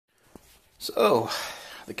So,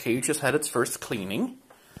 the cage has had its first cleaning.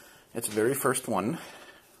 Its very first one.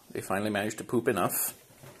 They finally managed to poop enough.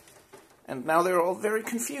 And now they're all very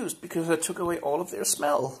confused because I took away all of their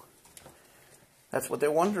smell. That's what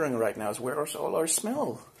they're wondering right now, is where's all our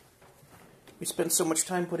smell? We spent so much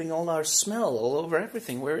time putting all our smell all over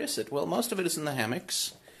everything. Where is it? Well, most of it is in the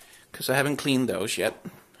hammocks, because I haven't cleaned those yet.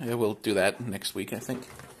 I will do that next week, I think.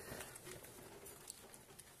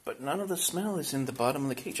 But none of the smell is in the bottom of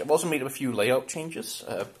the cage. I've also made a few layout changes.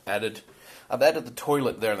 I've added the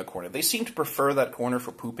toilet there in the corner. They seem to prefer that corner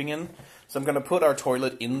for pooping in, so I'm going to put our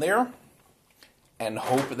toilet in there and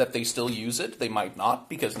hope that they still use it. They might not,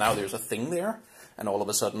 because now there's a thing there, and all of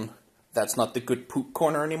a sudden that's not the good poop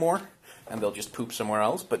corner anymore, and they'll just poop somewhere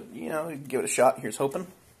else. But, you know, give it a shot. Here's hoping.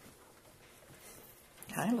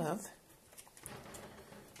 Hi, love.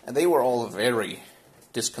 And they were all very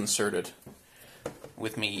disconcerted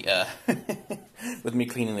with me with me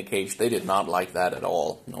cleaning the cage. They did not like that at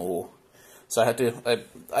all. No. So I had to.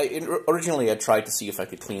 Originally I tried to see if I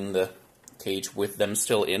could clean the cage with them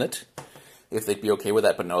still in it, if they'd be okay with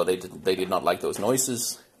that. But no, they did not like those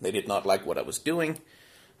noises. They did not like what I was doing.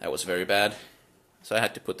 That was very bad. So I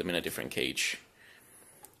had to put them in a different cage,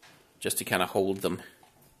 just to kind of hold them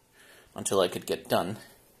until I could get done.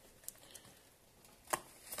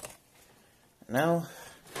 Now,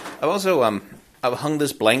 I've also I've hung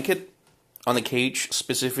this blanket on the cage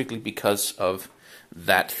specifically because of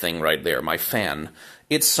that thing right there, my fan.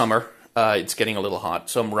 It's summer, it's getting a little hot,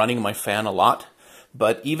 so I'm running my fan a lot,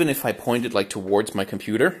 but even if I point it like towards my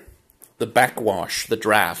computer, the backwash, the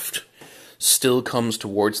draft, still comes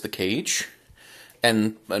towards the cage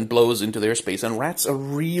and blows into their space, and rats are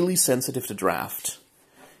really sensitive to draft.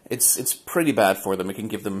 It's pretty bad for them. It can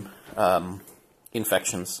give them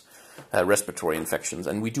infections, respiratory infections,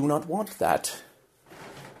 and we do not want that,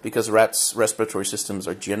 because rats' respiratory systems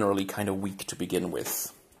are generally kind of weak to begin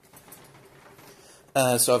with.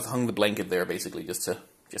 So I've hung the blanket there basically just to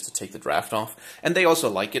take the draft off. And they also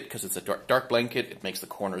like it because it's a dark blanket. It makes the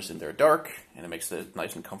corners in there dark, and it makes it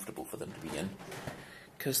nice and comfortable for them to be in.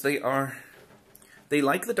 Because they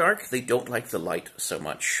like the dark, they don't like the light so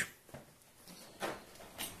much.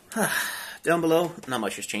 Down below, not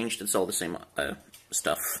much has changed. It's all the same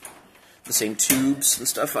stuff. The same tubes and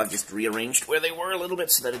stuff. I've just rearranged where they were a little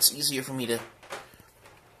bit so that it's easier for me to,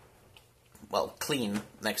 well, clean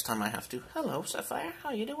next time I have to. Hello, Sapphire.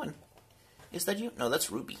 How you doing? Is that you? No,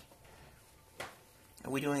 that's Ruby.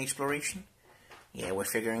 Are we doing exploration? Yeah, we're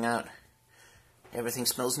figuring out. Everything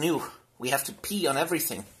smells new. We have to pee on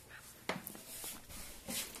everything.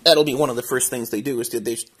 That'll be one of the first things they do, is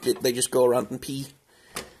they just go around and pee.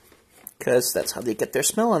 Because that's how they get their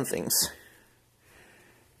smell on things.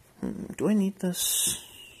 Do I need this?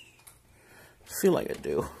 I feel like I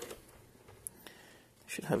do. I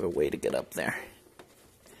should have a way to get up there.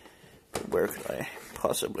 But where could I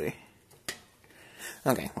possibly...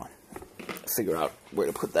 Okay, well, I'll figure out where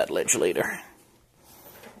to put that ledge later.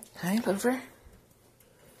 Hi, lover.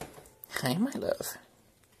 Hi, my love.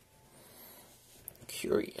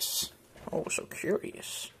 Curious. Oh, so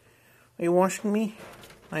curious. Are you washing me?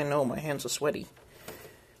 I know, my hands are sweaty.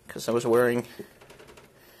 Because I was wearing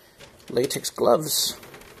latex gloves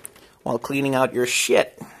while cleaning out your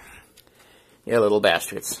shit. Yeah, little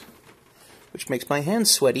bastards. Which makes my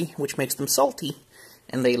hands sweaty, which makes them salty,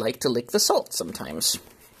 and they like to lick the salt sometimes.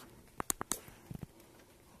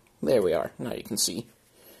 There we are. Now you can see.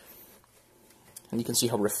 And you can see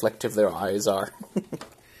how reflective their eyes are.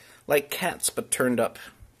 Like cats, but turned up.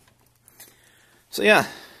 So yeah,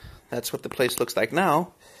 that's what the place looks like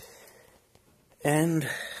now. And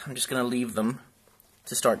I'm just going to leave them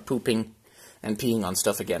to start pooping and peeing on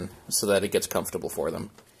stuff again, so that it gets comfortable for them.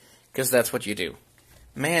 Because that's what you do.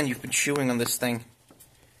 Man, you've been chewing on this thing.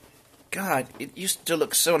 God, it used to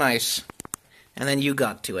look so nice. And then you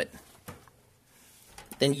got to it.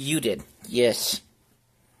 Then you did. Yes.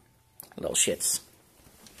 Little shits.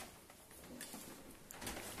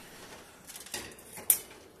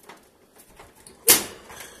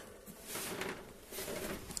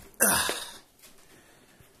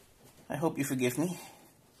 I hope you forgive me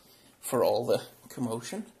for all the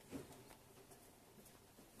commotion.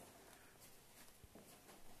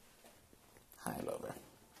 Hi, lover.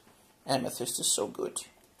 Amethyst is so good.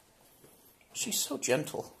 She's so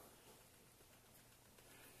gentle.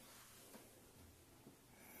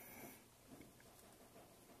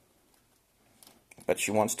 But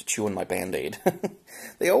she wants to chew on my Band-Aid.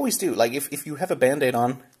 They always do. Like, if you have a Band-Aid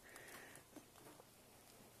on,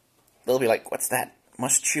 they'll be like, what's that?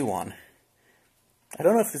 Must chew on. I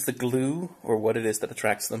don't know if it's the glue or what it is that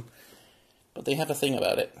attracts them, but they have a thing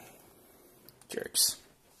about it. Jerks.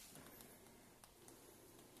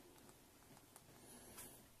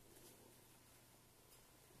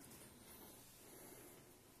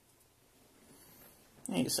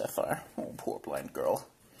 Hey, Sapphire. Oh, poor blind girl.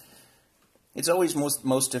 It's always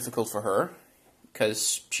most difficult for her,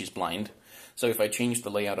 because she's blind. So if I change the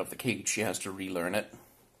layout of the cage, she has to relearn it.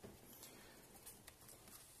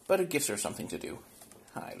 But it gives her something to do.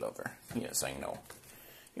 I love her. Yes, I know.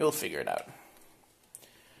 You'll figure it out.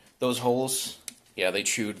 Those holes, yeah, they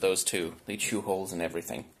chewed those too. They chew holes in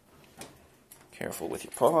everything. Careful with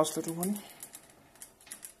your paws, little one.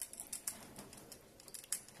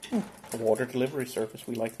 A water delivery service,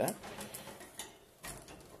 we like that.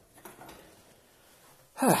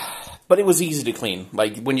 But it was easy to clean.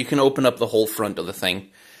 Like, when you can open up the whole front of the thing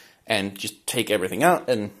and just take everything out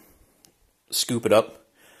and scoop it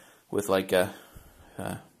with like a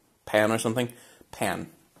pan or something. Pan.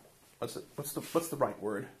 What's the right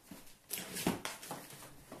word?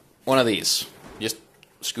 One of these. Just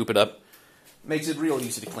scoop it up. Makes it real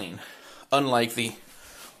easy to clean. Unlike the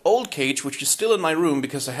old cage, which is still in my room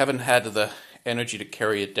because I haven't had the energy to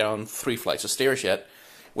carry it down 3 flights of stairs yet,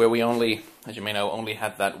 where we only, as you may know, only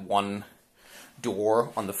had that one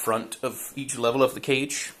door on the front of each level of the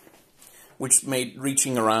cage, which made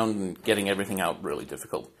reaching around and getting everything out really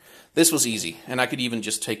difficult. This was easy, and I could even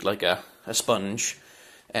just take like a sponge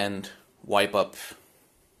and wipe up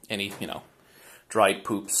any, dried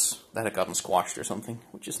poops that had gotten squashed or something,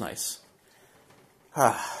 which is nice.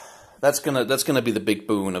 That's gonna be the big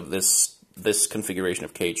boon of this configuration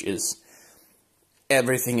of cage, is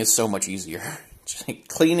everything is so much easier. Just like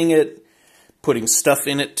cleaning it, putting stuff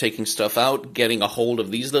in it, taking stuff out, getting a hold of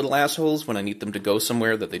these little assholes when I need them to go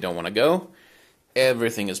somewhere that they don't want to go.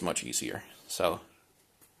 Everything is much easier. So,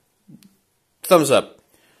 thumbs up.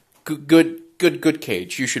 Good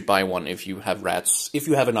cage. You should buy one if you have rats. If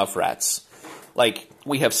you have enough rats. Like,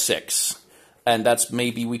 we have 6. And that's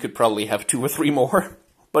maybe we could probably have 2 or 3 more.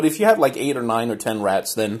 But if you have like 8 or 9 or 10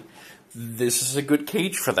 rats, then this is a good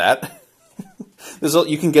cage for that.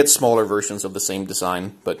 You can get smaller versions of the same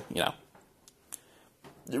design, but,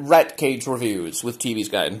 Rat cage reviews with TV's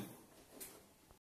Guide.